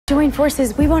join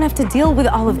forces, we won't have to deal with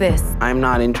all of this. I'm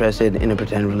not interested in a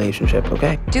pretend relationship,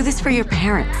 okay? Do this for your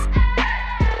parents.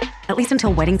 At least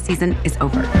until wedding season is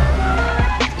over.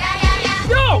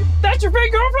 Yo, that's your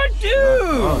fake girlfriend?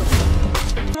 Dude!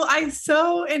 Well, I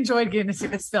so enjoyed getting to see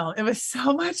this film. It was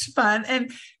so much fun.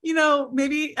 And, you know,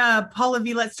 maybe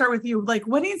Pallavi, let's start with you. Like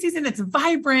wedding season, it's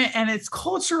vibrant and it's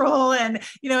cultural. And,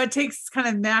 you know, it takes kind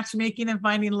of matchmaking and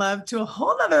finding love to a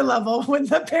whole nother level when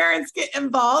the parents get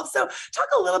involved. So talk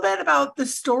a little bit about the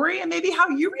story and maybe how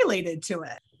you related to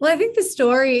it. Well, I think the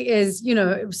story is, you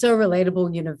know, so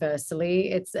relatable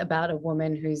universally. It's about a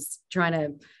woman who's trying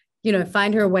to, you know,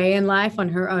 find her way in life on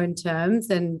her own terms.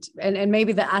 And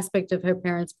maybe the aspect of her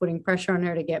parents putting pressure on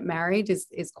her to get married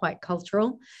is quite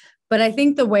cultural. But I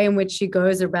think the way in which she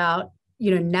goes about,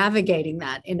 you know, navigating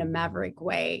that in a maverick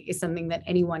way is something that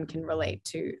anyone can relate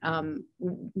to,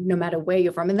 no matter where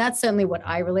you're from. And that's certainly what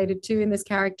I related to in this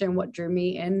character and what drew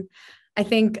me in. I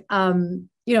think,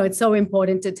 you know, it's so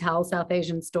important to tell South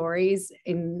Asian stories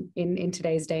in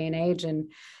today's day and age,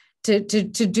 and to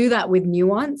do that with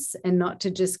nuance and not to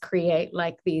just create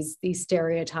like these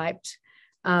stereotyped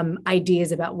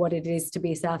ideas about what it is to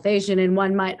be South Asian. And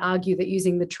one might argue that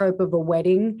using the trope of a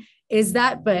wedding is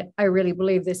that, but I really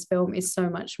believe this film is so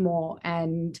much more.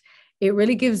 And it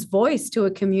really gives voice to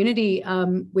a community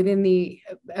within the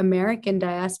American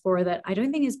diaspora that I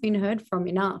don't think has been heard from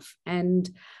enough. And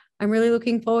I'm really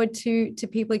looking forward to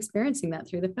people experiencing that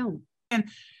through the film. And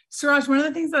Suraj, one of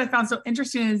the things that I found so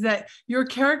interesting is that your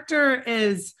character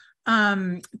is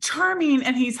charming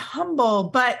and he's humble,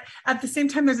 but at the same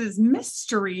time, there's this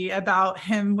mystery about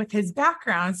him with his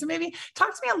background. So maybe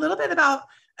talk to me a little bit about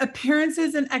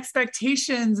appearances and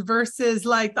expectations versus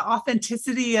like the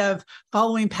authenticity of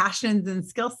following passions and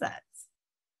skill sets.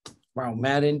 Wow,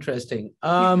 mad interesting.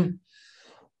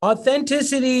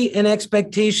 Authenticity and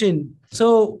expectation.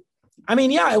 So, I mean,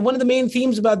 yeah, one of the main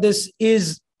themes about this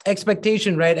is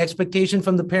expectation, right? Expectation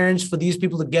from the parents for these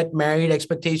people to get married,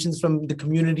 expectations from the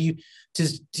community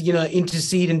to you know,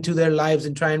 intercede into their lives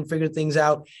and try and figure things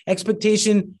out.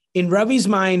 Expectation in Ravi's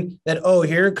mind that, oh,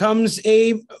 here comes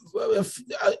a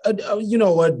you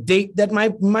know, a date that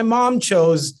my mom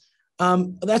chose.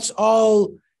 That's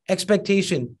all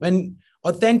expectation. When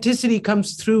authenticity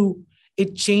comes through,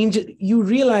 it changes. You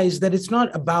realize that it's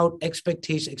not about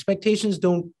expectation. Expectations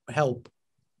don't help.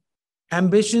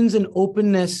 Ambitions and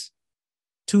openness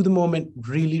to the moment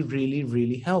really, really,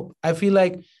 really help. I feel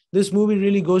like this movie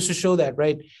really goes to show that,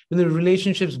 right? In the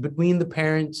relationships between the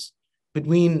parents,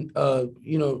 between,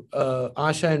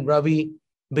 Asha and Ravi,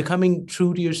 becoming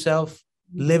true to yourself,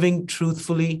 living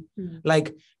truthfully,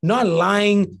 like not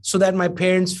lying so that my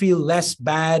parents feel less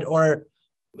bad, or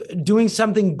doing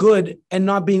something good and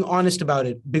not being honest about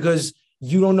it because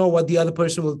you don't know what the other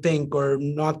person will think or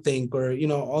not think, or, you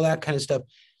know, all that kind of stuff.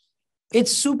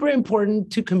 It's super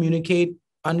important to communicate,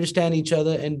 understand each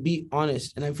other, and be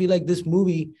honest. And I feel like this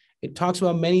movie, it talks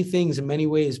about many things in many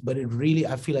ways, but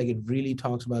I feel like it really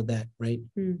talks about that, right?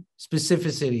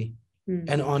 Specificity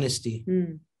and honesty.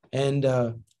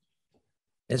 And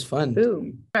it's fun.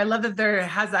 Boom. I love that there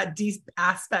has that deep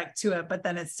aspect to it, but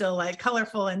then it's still like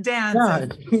colorful and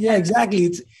dance. Yeah, exactly.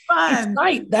 It's fun. It's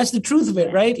light. That's the truth of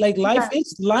it, right? Like life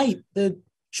is light. The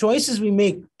choices we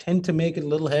make tend to make it a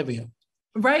little heavier.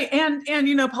 Right. And,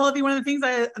 you know, Pallavi, one of the things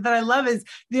that I love is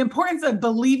the importance of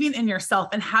believing in yourself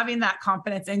and having that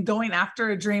confidence and going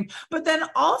after a dream, but then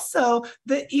also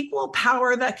the equal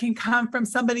power that can come from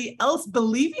somebody else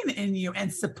believing in you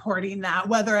and supporting that,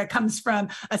 whether it comes from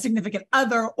a significant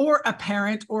other or a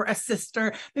parent or a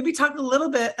sister. Maybe talk a little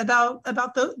bit about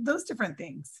those different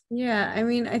things. Yeah. I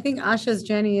mean, I think Asha's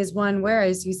journey is one where,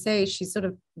 as you say, she's sort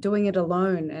of doing it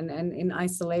alone and in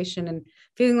isolation and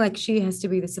feeling like she has to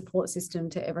be the support system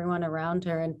to everyone around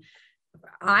her. And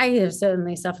I have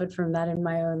certainly suffered from that in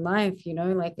my own life. You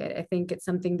know, like I think it's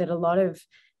something that a lot of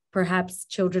perhaps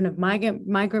children of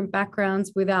migrant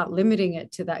backgrounds, without limiting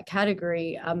it to that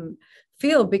category,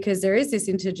 feel, because there is this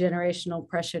intergenerational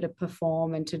pressure to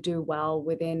perform and to do well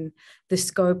within the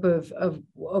scope of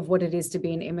what it is to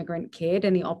be an immigrant kid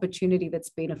and the opportunity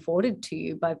that's been afforded to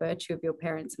you by virtue of your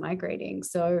parents migrating.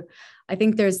 So I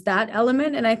think there's that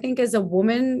element. And I think as a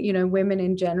woman, you know, women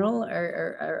in general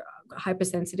are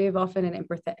hypersensitive often and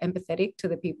empathetic to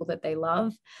the people that they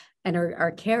love and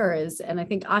are carers. And I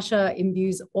think Asha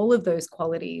imbues all of those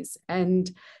qualities. And,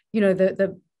 you know,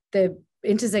 the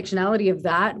intersectionality of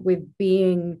that with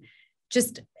being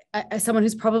just someone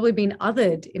who's probably been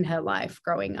othered in her life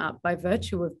growing up by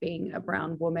virtue of being a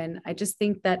brown woman. I just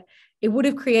think that it would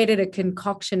have created a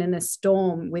concoction and a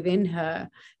storm within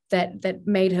her that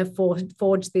made her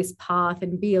forge this path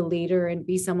and be a leader and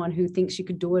be someone who thinks she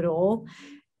could do it all.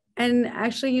 And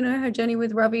actually, you know, her journey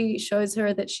with Ravi shows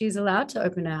her that she's allowed to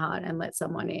open her heart and let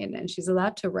someone in, and she's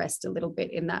allowed to rest a little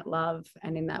bit in that love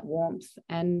and in that warmth.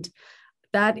 And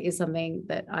that is something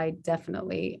that I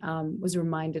definitely was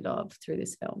reminded of through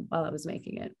this film while I was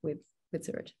making it with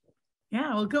Suraj.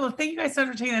 Yeah, well, good. Well, thank you guys so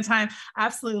much for taking the time.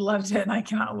 Absolutely loved it. And I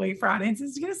cannot wait for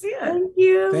audiences to get to see it. Thank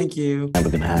you. Thank you. Never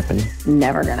gonna happen.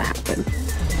 Never gonna happen.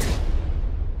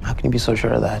 How can you be so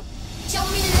sure of that?